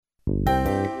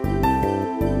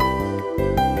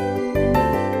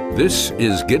This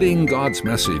is Getting God's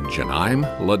Message, and I'm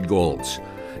Lud Golds.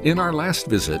 In our last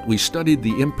visit, we studied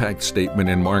the impact statement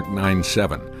in Mark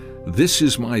 9:7. This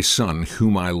is my Son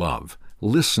whom I love.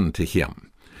 Listen to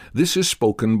him. This is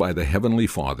spoken by the Heavenly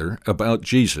Father about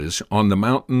Jesus on the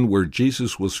mountain where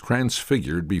Jesus was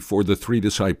transfigured before the three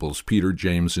disciples, Peter,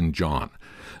 James, and John.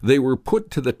 They were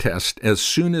put to the test as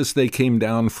soon as they came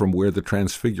down from where the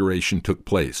transfiguration took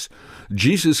place.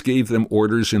 Jesus gave them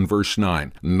orders in verse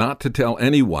 9, not to tell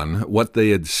anyone what they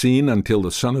had seen until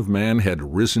the Son of Man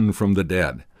had risen from the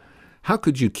dead. How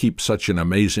could you keep such an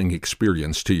amazing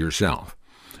experience to yourself?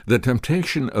 The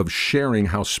temptation of sharing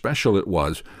how special it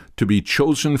was to be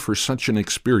chosen for such an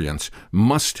experience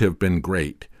must have been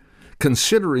great.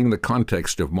 Considering the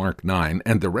context of Mark 9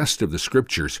 and the rest of the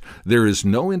Scriptures, there is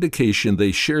no indication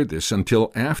they shared this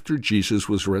until after Jesus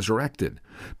was resurrected.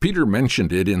 Peter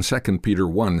mentioned it in 2 Peter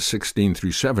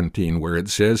 1:16-17, where it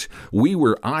says, "We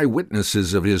were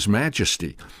eyewitnesses of his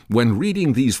majesty." When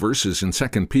reading these verses in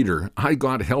 2 Peter, I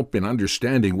got help in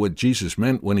understanding what Jesus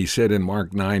meant when he said in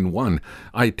Mark 9:1,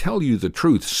 "I tell you the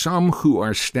truth, some who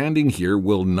are standing here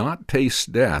will not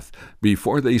taste death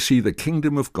before they see the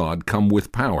kingdom of God come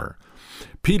with power."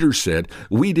 Peter said,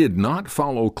 "We did not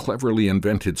follow cleverly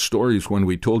invented stories when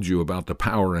we told you about the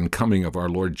power and coming of our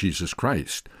Lord Jesus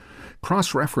Christ."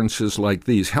 Cross-references like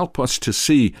these help us to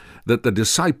see that the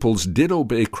disciples did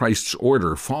obey Christ's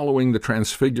order following the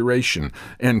transfiguration,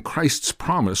 and Christ's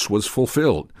promise was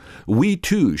fulfilled. We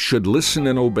too should listen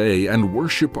and obey and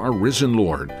worship our risen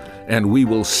Lord, and we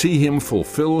will see him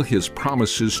fulfill his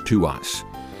promises to us.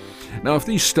 Now, if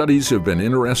these studies have been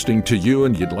interesting to you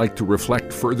and you'd like to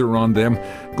reflect further on them,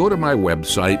 go to my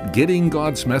website,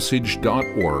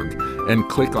 gettinggodsmessage.org, and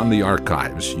click on the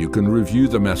archives. You can review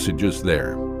the messages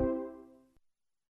there.